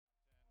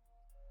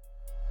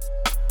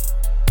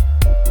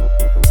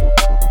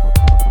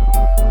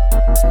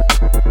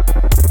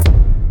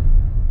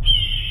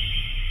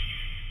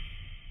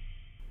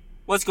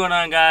What's going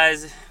on,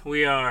 guys?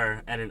 We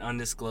are at an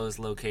undisclosed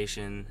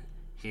location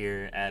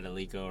here at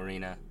Alico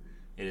Arena.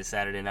 It is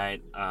Saturday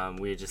night.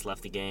 We had just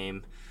left the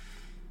game.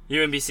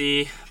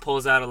 UMBC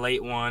pulls out a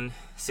late one,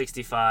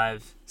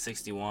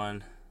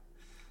 65-61.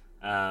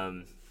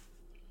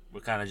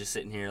 We're kind of just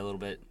sitting here a little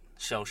bit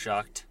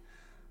shell-shocked.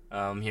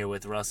 Here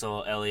with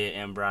Russell, Elliot,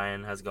 and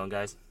Brian. How's it going,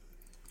 guys?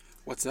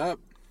 What's up?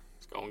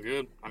 It's going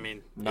good. I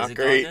mean, Not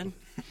great. Going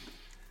good?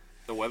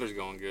 The weather's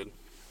going good.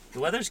 The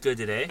weather's good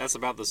today. That's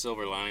about the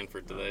silver lining for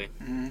today.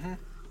 Mm-hmm.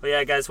 Well,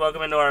 yeah, guys,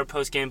 welcome into our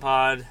post-game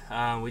pod.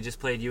 We just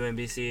played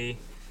UMBC,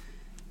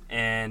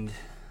 and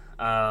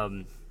I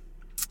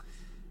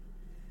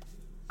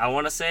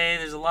want to say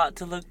there's a lot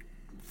to look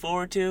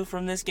forward to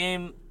from this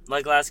game,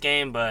 like last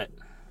game, but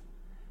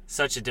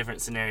such a different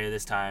scenario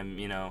this time,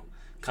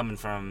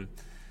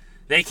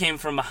 they came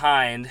from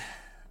behind.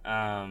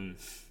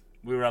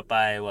 We were up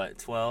by,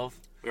 12?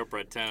 We were up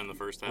by 10 in the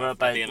first half. We're up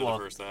by at the end of the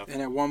first half.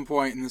 And at one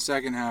point in the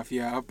second half,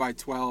 up by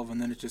 12,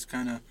 and then it just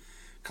kind of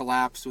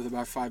collapsed with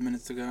about 5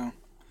 minutes to go.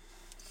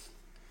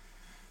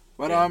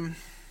 But I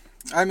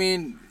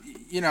mean,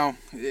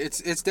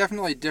 it's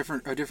definitely a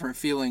different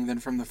feeling than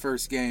from the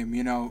first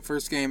game.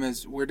 First game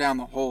is we're down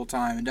the whole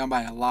time and down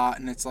by a lot,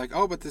 and it's like,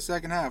 but the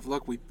second half,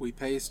 look, we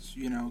paced,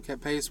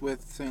 kept pace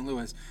with St.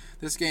 Louis.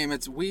 This game,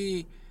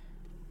 we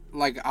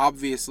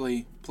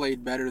obviously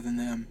played better than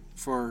them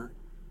for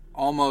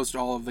almost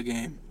all of the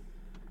game.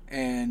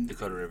 And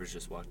Dakota Rivers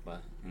just walked by,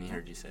 and he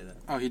heard you say that.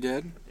 Oh, he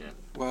did? Yeah.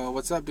 Well,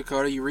 what's up,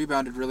 Dakota? You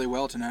rebounded really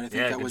well tonight. I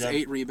think that was job.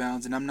 8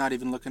 rebounds, and I'm not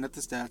even looking at the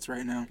stats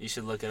right now. You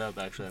should look it up,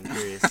 actually. I'm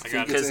curious. I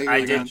got Because it.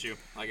 I got you.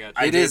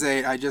 It is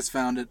 8. I just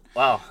found it.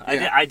 Wow.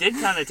 Yeah. I did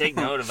kind of take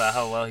note about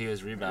how well he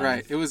was rebounding.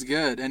 Right. It was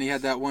good, and he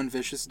had that one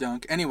vicious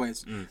dunk.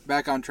 Anyways,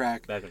 back on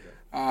track. This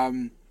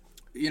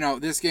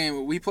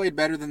game, we played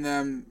better than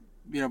them.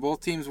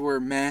 Both teams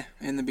were meh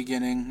in the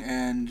beginning,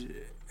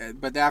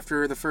 but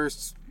after the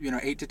first,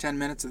 8 to 10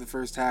 minutes of the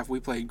first half, we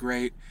played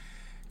great.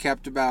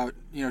 Kept about,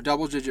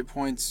 double-digit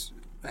points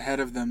ahead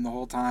of them the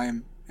whole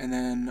time. And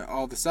then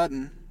all of a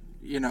sudden,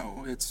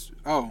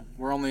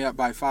 we're only up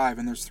by 5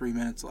 and there's 3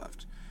 minutes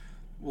left.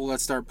 Well,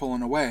 let's start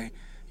pulling away.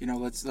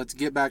 Let's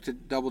get back to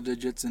double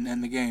digits and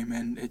end the game.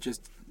 And it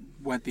just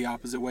went the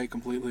opposite way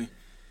completely.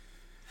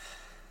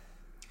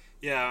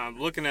 Yeah,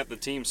 looking at the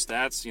team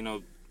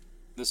stats,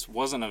 this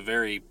wasn't a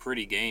very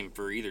pretty game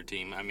for either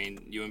team. I mean,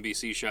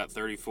 UMBC shot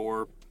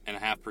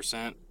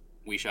 34.5%.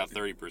 We shot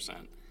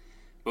 30%.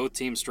 Both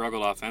teams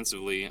struggled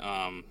offensively.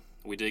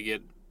 We did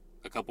get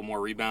a couple more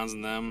rebounds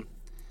than them.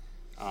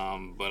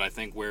 But I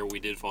think where we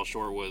did fall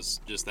short was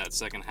just that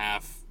second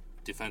half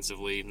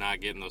defensively,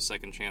 not getting those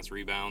second chance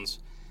rebounds.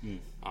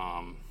 It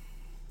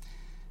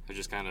was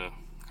just kind of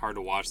hard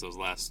to watch those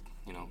last,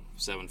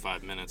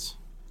 7-5 minutes.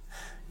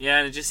 Yeah,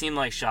 and it just seemed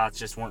like shots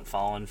just weren't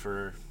falling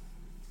for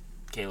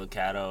Caleb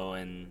Cato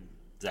and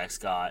Zach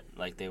Scott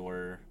like they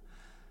were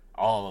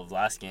all of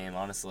last game,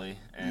 honestly.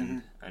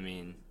 And,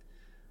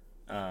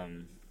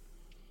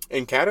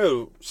 And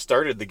Cato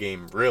started the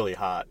game really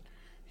hot.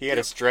 He had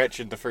a stretch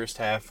in the first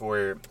half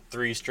where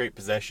 3 straight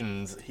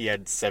possessions, he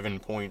had 7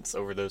 points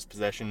over those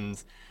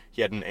possessions.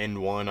 He had an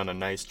end one on a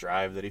nice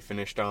drive that he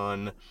finished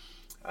on.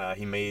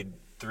 He made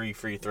 3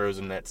 free throws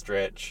in that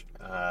stretch.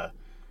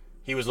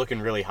 He was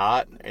looking really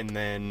hot, and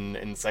then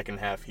in the second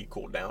half he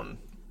cooled down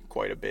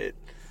quite a bit,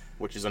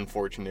 which is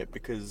unfortunate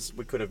because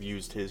we could have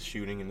used his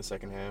shooting in the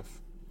second half.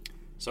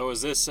 So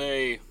is this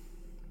I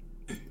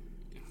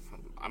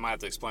might have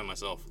to explain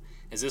myself.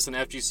 Is this an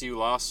FGCU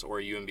loss or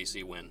a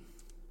UMBC win?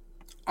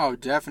 Oh,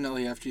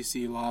 definitely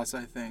FGC loss,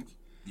 I think.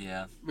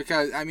 Yeah.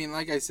 Because,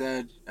 like I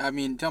said,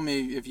 tell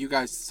me if you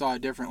guys saw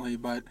it differently,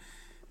 but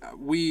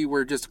we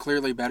were just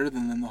clearly better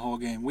than them the whole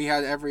game. We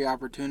had every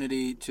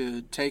opportunity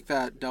to take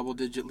that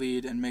double-digit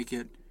lead and make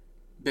it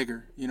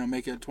bigger,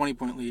 make it a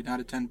 20-point lead, not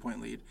a 10-point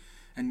lead,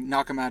 and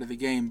knock them out of the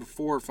game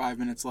before 5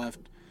 minutes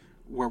left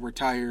where we're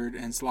tired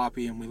and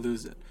sloppy and we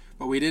lose it.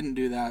 But we didn't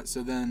do that,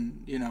 so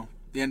then,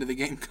 the end of the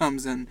game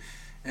comes and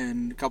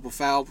a couple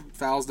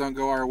fouls don't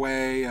go our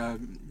way.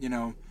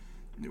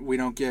 We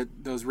don't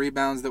get those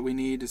rebounds that we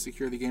need to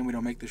secure the game. We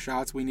don't make the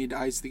shots we need to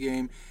ice the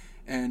game.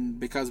 And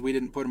because we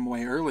didn't put them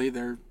away early,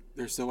 they're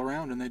still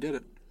around, and they did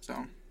it.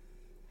 So,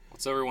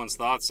 what's everyone's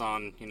thoughts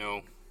on,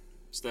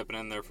 stepping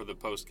in there for the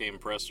post-game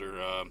presser,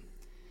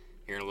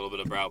 hearing a little bit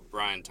about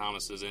Brian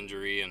Thomas's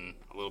injury and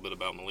a little bit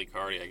about Malik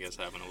Hardy, I guess,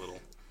 having a little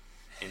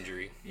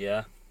injury.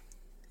 Yeah.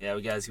 Yeah,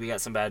 we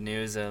got some bad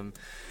news.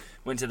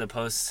 Went to the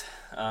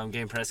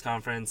post-game press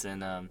conference,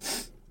 and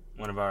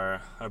one of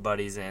our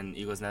buddies in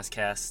Eagles Nest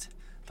Cast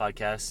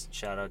podcast,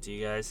 shout out to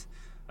you guys,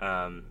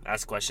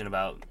 asked a question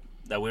about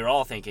that we were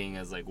all thinking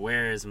is like,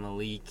 where is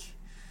Malik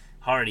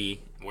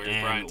Hardy? Where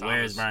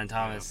is Brian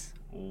Thomas?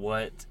 Yeah.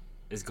 What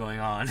is going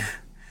on?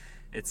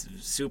 It's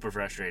super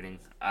frustrating.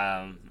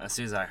 As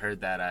soon as I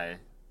heard that, I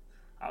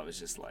was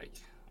just like,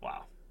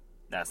 wow,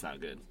 that's not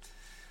good.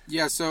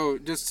 Yeah, so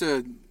just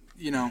to,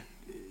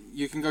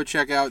 you can go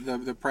check out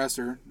the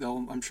presser.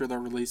 I'm sure they'll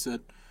release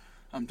it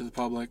to the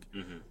public.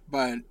 Mm-hmm.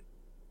 But,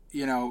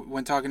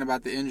 when talking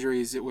about the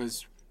injuries, it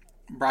was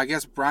I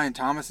guess Brian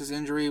Thomas's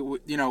injury,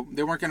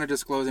 they weren't going to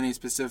disclose any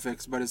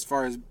specifics, but as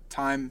far as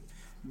time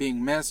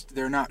being missed,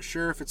 they're not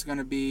sure if it's going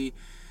to be,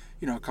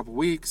 a couple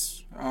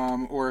weeks,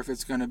 or if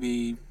it's going to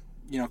be,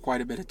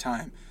 quite a bit of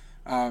time.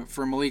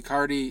 For Malik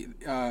Hardy,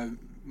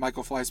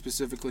 Michael Fly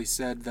specifically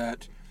said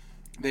that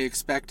they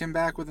expect him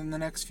back within the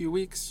next few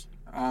weeks.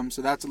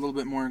 So that's a little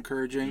bit more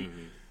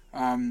encouraging.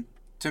 Mm-hmm.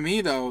 To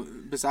me, though,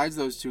 besides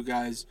those two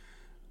guys,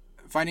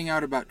 finding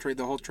out about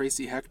the whole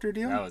Tracy Hector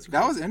deal,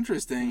 that was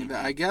interesting.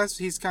 Mm-hmm. I guess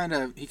he kind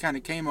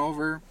of came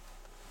over,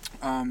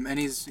 and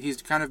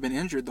he's kind of been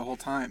injured the whole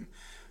time,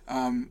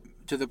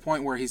 to the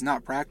point where he's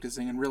not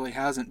practicing and really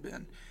hasn't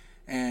been.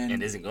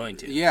 And isn't going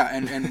to. Yeah,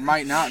 and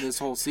might not this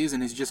whole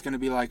season. He's just going to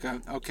be like,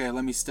 okay,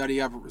 let me study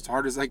up as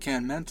hard as I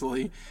can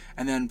mentally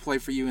and then play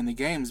for you in the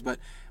games. But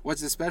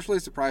what's especially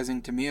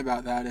surprising to me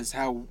about that is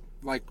how,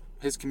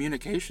 his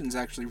communication's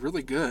actually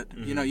really good.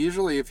 Mm-hmm.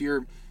 Usually if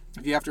you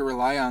have to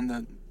rely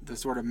on the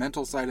sort of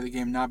mental side of the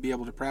game, not be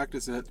able to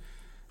practice it,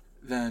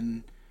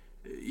 then,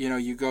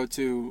 you go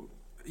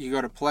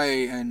to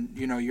play and,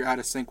 you're out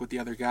of sync with the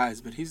other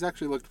guys. But he's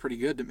actually looked pretty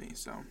good to me,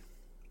 so...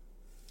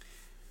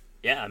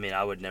 Yeah, I mean,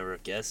 I would never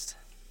have guessed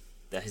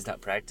that he's not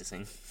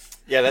practicing.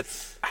 Yeah,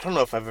 I don't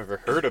know if I've ever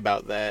heard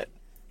about that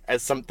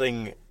as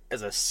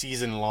a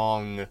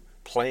season-long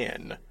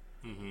plan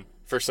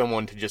for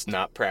someone to just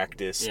not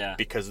practice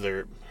because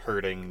they're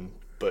hurting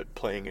but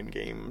playing in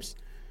games.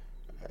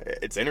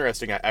 It's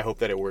interesting. I hope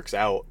that it works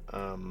out.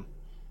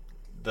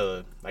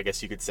 I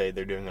guess you could say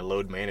they're doing a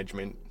load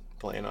management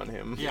plan on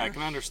him. Yeah, I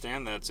can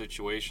understand that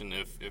situation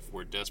if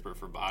we're desperate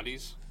for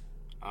bodies.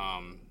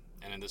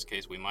 And in this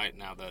case, we might,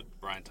 now that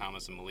Brian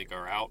Thomas and Malik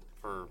are out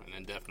for an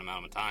indefinite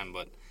amount of time.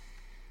 But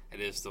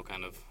it is still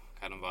kind of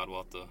odd.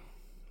 We'll have to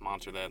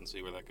monitor that and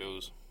see where that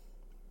goes.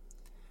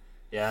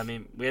 Yeah, I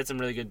mean, we had some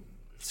really good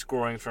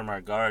scoring from our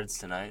guards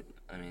tonight.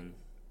 I mean,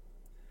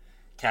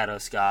 Cato,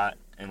 Scott,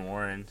 and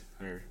Warren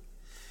are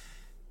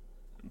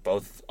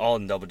both all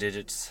in double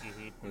digits.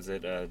 Mm-hmm. Was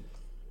it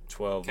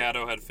 12?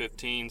 Cato had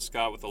 15,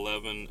 Scott with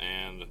 11,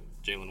 and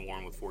Jalen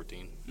Warren with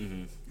 14.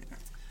 Mm-hmm.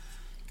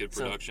 Good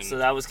production. So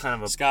that was kind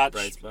of a Scott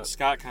bright spot.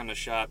 Scott kind of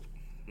shot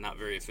not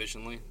very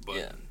efficiently, but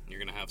Yeah. you're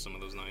gonna have some of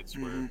those nights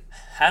where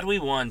Had we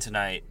won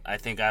tonight, I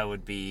think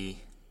I'd be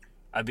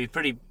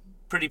pretty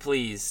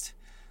pleased.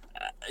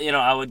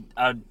 I would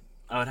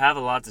have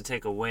a lot to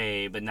take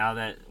away, but now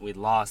that we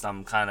lost,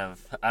 I'm kind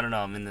of, I don't know,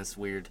 I'm in this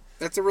weird.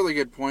 That's a really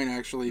good point,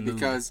 actually,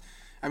 because,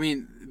 I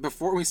mean,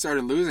 before we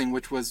started losing,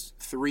 which was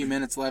 3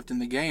 minutes left in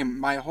the game,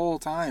 my whole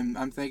time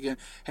I'm thinking,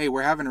 hey,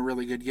 we're having a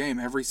really good game.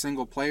 Every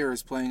single player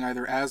is playing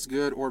either as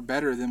good or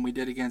better than we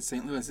did against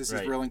St. Louis. This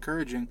is real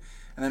encouraging.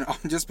 And then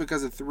just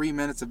because of 3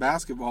 minutes of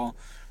basketball,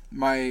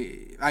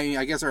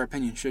 I guess our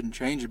opinion shouldn't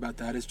change about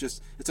that.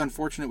 It's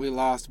unfortunate we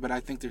lost, but I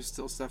think there's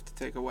still stuff to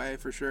take away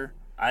for sure.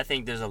 I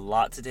think there's a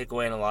lot to take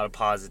away and a lot of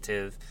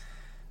positive.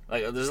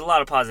 There's a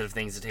lot of positive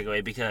things to take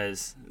away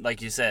because,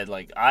 like you said,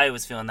 I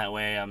was feeling that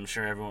way. I'm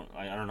sure everyone,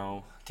 I don't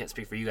know, can't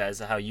speak for you guys,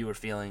 how you were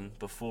feeling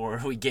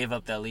before we gave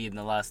up that lead in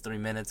the last 3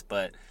 minutes.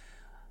 But,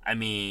 I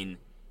mean,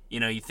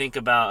 you think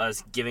about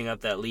us giving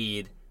up that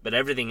lead, but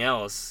everything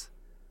else,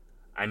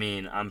 I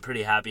mean, I'm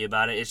pretty happy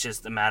about it. It's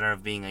just a matter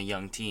of being a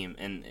young team.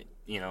 And,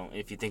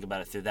 if you think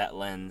about it through that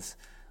lens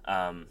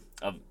of,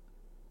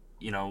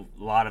 a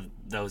lot of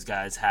those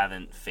guys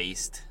haven't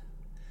faced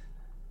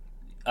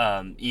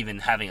even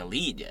having a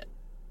lead yet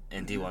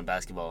in D1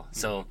 basketball.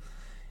 So,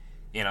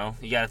 you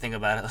got to think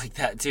about it like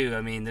that too.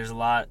 I mean, there's a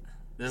lot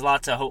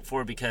to hope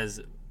for because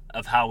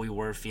of how we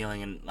were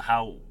feeling and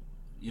how,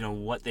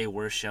 what they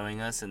were showing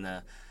us in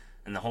the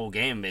whole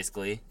game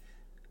basically.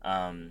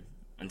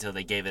 Until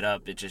they gave it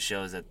up, it just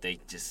shows that they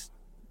just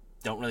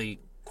don't really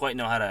quite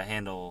know how to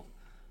handle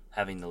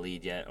having the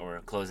lead yet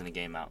or closing the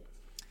game out.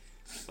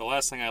 The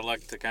last thing I'd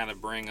like to kind of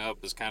bring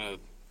up is kind of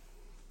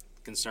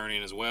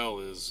concerning as well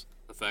is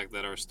the fact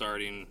that our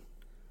starting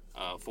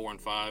 4 and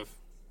 5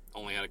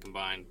 only had a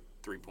combined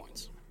 3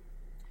 points.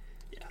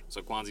 Yeah.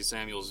 So Kwanzi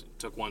Samuels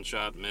took one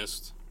shot,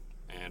 missed,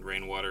 and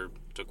Rainwater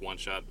took one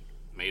shot,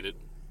 made it,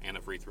 and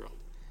a free throw.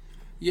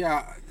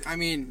 Yeah, I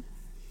mean,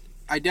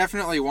 I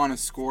definitely want to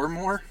score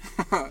more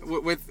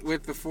with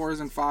the 4s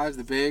and 5s,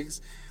 the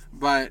bigs,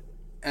 but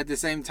at the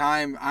same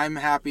time, I'm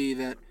happy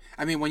that,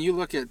 I mean, when you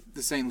look at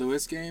the St.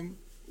 Louis game,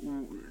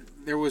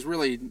 there was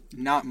really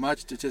not much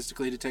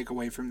statistically to take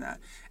away from that.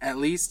 At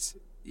least,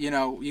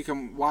 you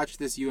can watch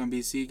this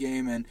UMBC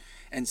game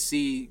and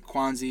see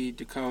Kwanzi,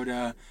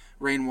 Dakota,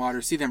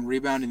 Rainwater, see them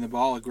rebounding the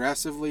ball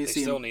aggressively. They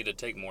still need to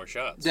take more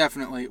shots.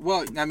 Definitely.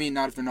 Well, I mean,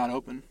 not if they're not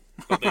open.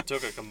 But they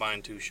took a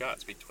combined 2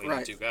 shots between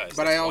the two guys.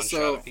 But That's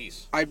one shot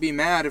apiece. I'd be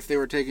mad if they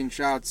were taking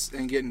shots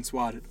and getting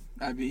swatted.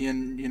 I'd be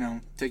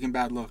taking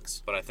bad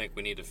looks. But I think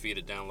we need to feed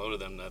it down low to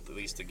them at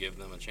least to give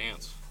them a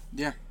chance.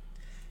 Yeah.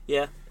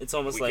 Yeah, it's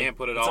almost we can't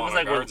put it all on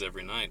our guards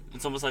every night.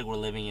 It's almost like we're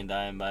living and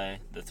dying by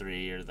the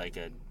 3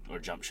 or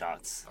jump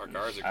shots. Our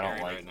guards are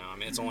carrying right now. I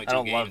mean, it's only 2 I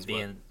don't games. love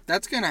being.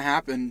 That's gonna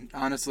happen,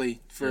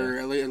 honestly, for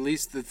at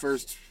least the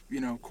first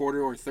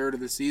quarter or third of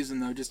the season,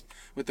 though. Just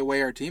with the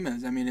way our team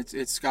is, I mean,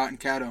 it's Scott and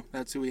Cato.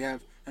 That's who we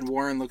have. And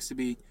Warren looks to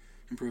be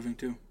improving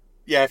too.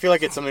 Yeah, I feel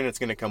like it's something that's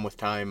going to come with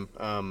time.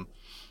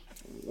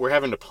 We're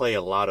having to play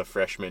a lot of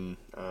freshmen,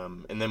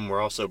 and then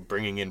we're also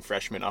bringing in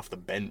freshmen off the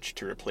bench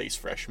to replace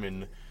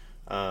freshmen.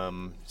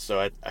 So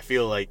I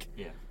feel like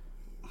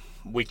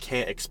we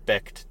can't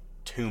expect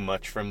too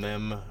much from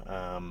them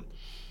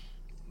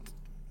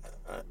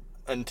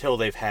until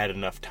they've had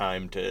enough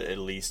time to at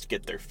least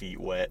get their feet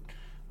wet.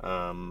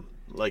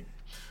 Like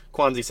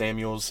Quanzi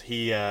Samuels,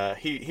 he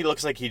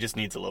looks like he just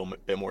needs a little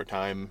bit more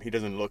time. He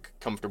doesn't look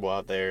comfortable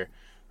out there,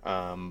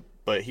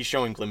 but he's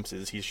showing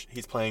glimpses.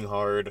 He's playing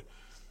hard.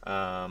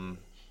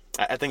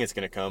 I think it's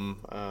gonna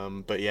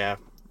come. But yeah,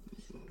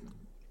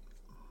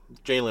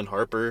 Jalen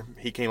Harper,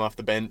 he came off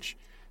the bench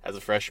as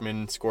a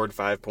freshman, scored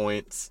 5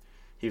 points.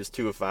 He was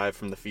 2 of 5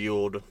 from the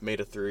field, made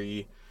a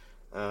 3.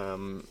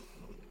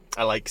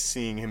 I like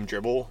seeing him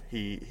dribble.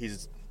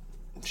 He's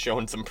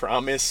showing some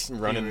promise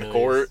running the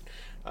court.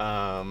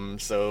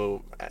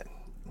 So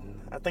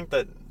I think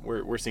that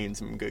we're seeing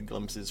some good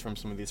glimpses from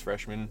some of these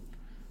freshmen.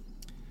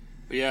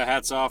 But yeah,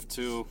 hats off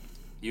to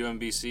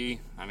UMBC.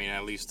 I mean,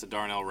 at least to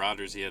Darnell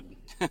Rogers, he had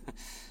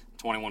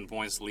 21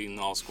 points leading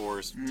all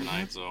scores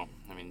tonight. So,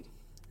 I mean,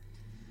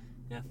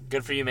 yeah,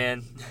 good for you,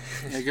 man.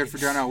 Yeah, good for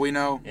Darnell. We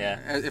know. Yeah.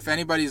 If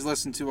anybody's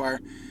listened to our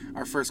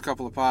first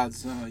couple of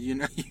pods, you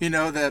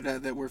know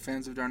that we're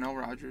fans of Darnell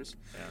Rogers.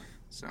 Yeah.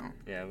 So.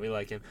 Yeah, we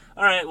like him.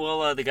 All right.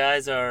 Well, the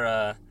guys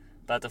are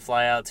about to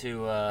fly out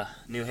to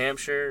New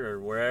Hampshire or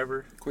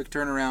wherever. Quick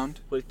turnaround.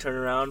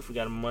 We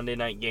got a Monday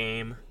night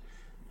game.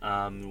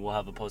 We'll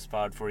have a post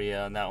pod for you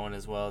on that one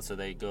as well. So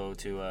they go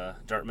to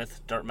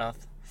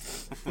Dartmouth.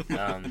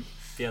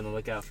 Be on the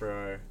lookout for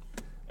our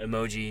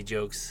emoji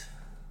jokes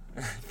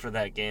for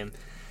that game.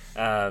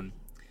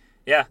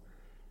 Yeah,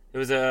 it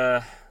was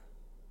a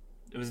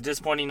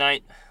disappointing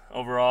night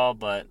overall,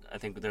 but I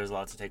think there's a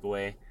lot to take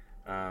away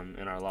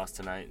in our loss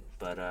tonight.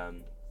 But all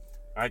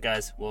right,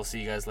 guys, we'll see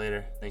you guys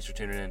later. Thanks for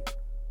tuning in.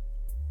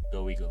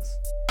 Go Eagles.